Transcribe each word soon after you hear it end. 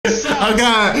Oh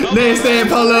God, nasty ass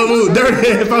polo boot, dirty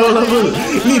ass polo boot.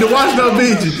 Need to wash those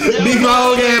bitches. Big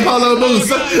long ass polo boot,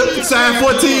 size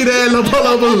 14 ass little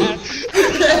polo boot.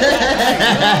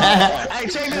 Hey,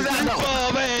 check this out though.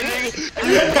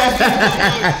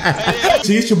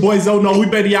 See, it's your boy Zono. We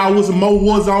better y'all with some more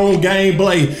Warzone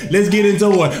gameplay. Let's get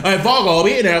into it. Hey, fuck off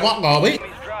in there, fuck off in.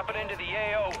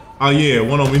 Oh yeah,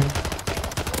 one on me.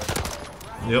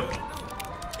 Yep.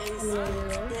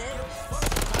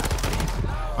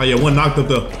 Oh yeah, one knocked up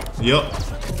there. Yep.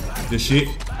 This shit.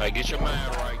 Hey, get your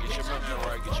mind right, get your mind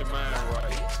right, get your mind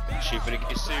right. Shit finna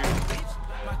get serious.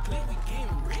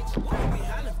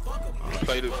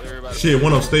 Shit,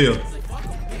 one upstairs.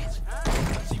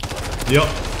 Yep.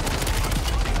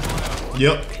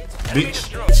 Yep. Bitch.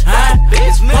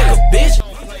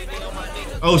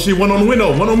 Oh shit, one on the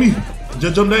window, one on me.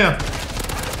 Just jump down.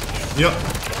 Yep.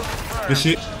 Good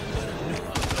shit.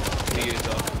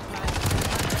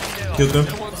 Killed them.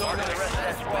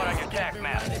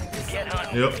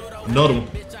 Yep. Another one.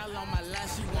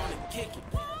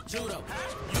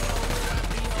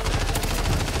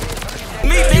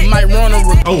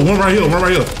 Oh, one right here, one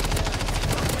right here.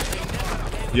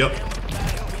 Yep.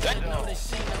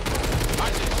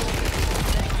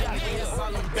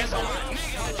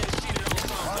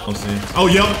 Oh,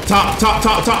 yep. Top.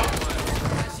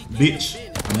 Bitch.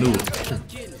 I knew it.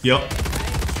 Yep.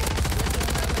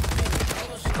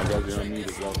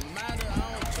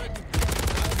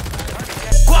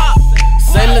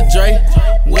 Say Lil Dre,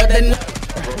 what they know?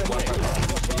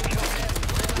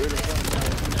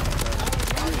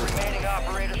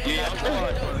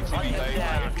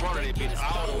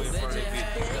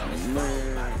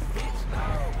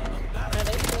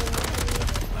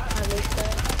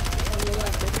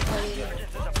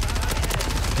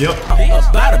 Yep.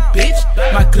 About a bitch,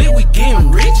 my clip we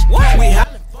getting rich. We have.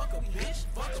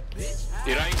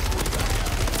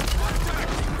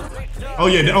 Oh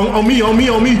yeah, on me.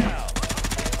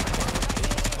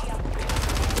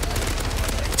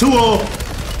 2-0.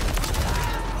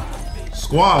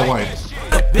 Squad white.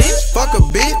 A bitch, fuck a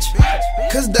bitch,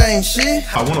 cause they ain't shit.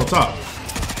 I one on top.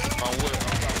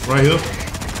 Right here.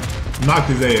 Knocked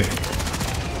his ass.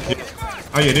 Yeah.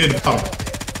 Oh yeah, they're the top.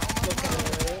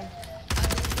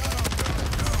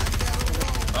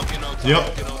 Yep.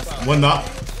 One knock.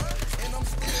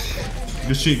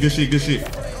 Good shit.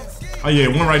 Oh yeah,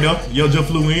 one right there. Yo just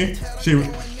flew in. She.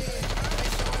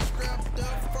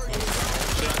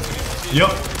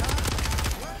 Yep.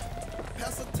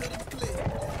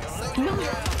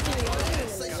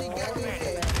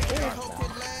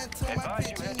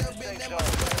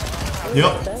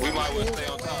 Yep. We might well stay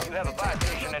on top. You have a buy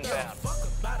station inbound.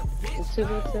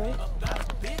 2v2.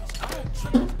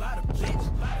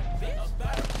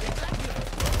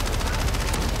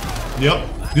 Yep.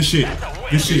 Good shit.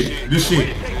 Bitch,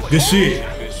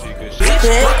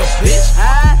 fuck a bitch,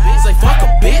 say fuck a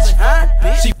bitch,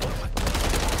 she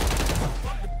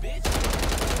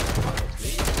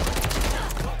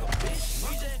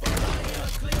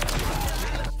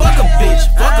fuck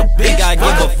a bitch, I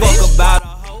give a fuck about a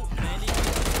hoe.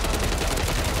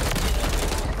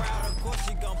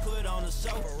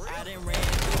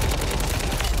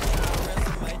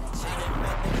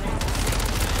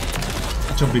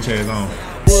 Put your bitch ass on.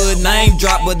 Would name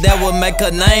drop, but that would make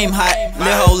her name hot.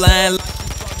 Lil whole line.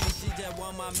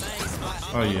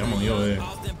 Oh yeah, I'm on your ass.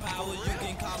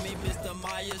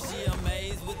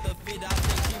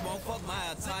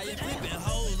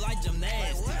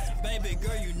 Baby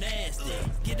girl, you nasty.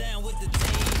 Get down with the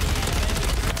team.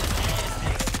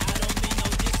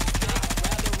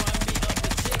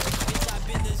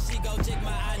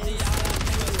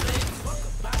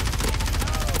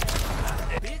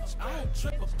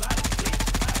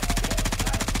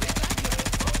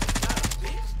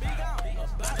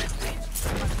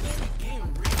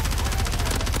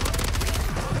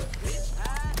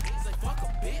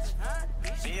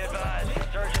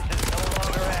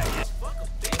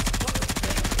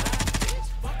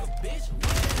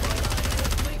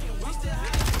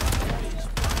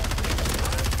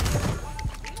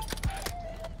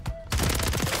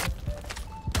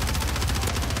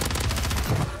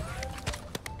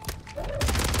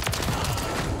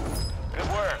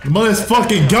 Let's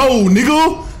fucking go,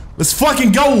 nigga. Let's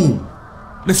fucking go.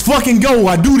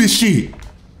 I do this shit,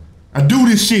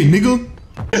 nigga.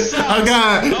 Oh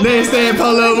God, nasty ass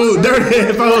polo boot, dirty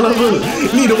ass polo boot.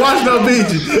 Need to wash those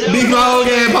bitches. Big long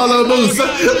ass polo boot,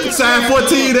 size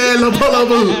 14 ass little polo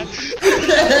boot.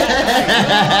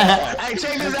 Hey,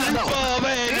 check this out though.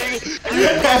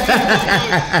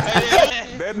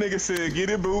 That nigga said, get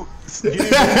it, Bout. Get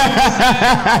it,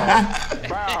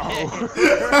 Bow.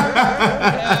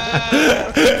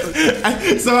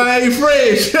 So I ain't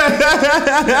fresh.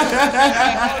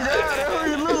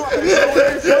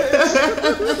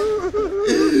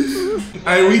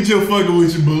 Hey, we just fucking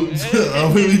with you, Boots.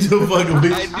 We just fucking with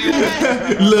you.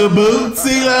 Little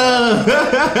Bootsy love.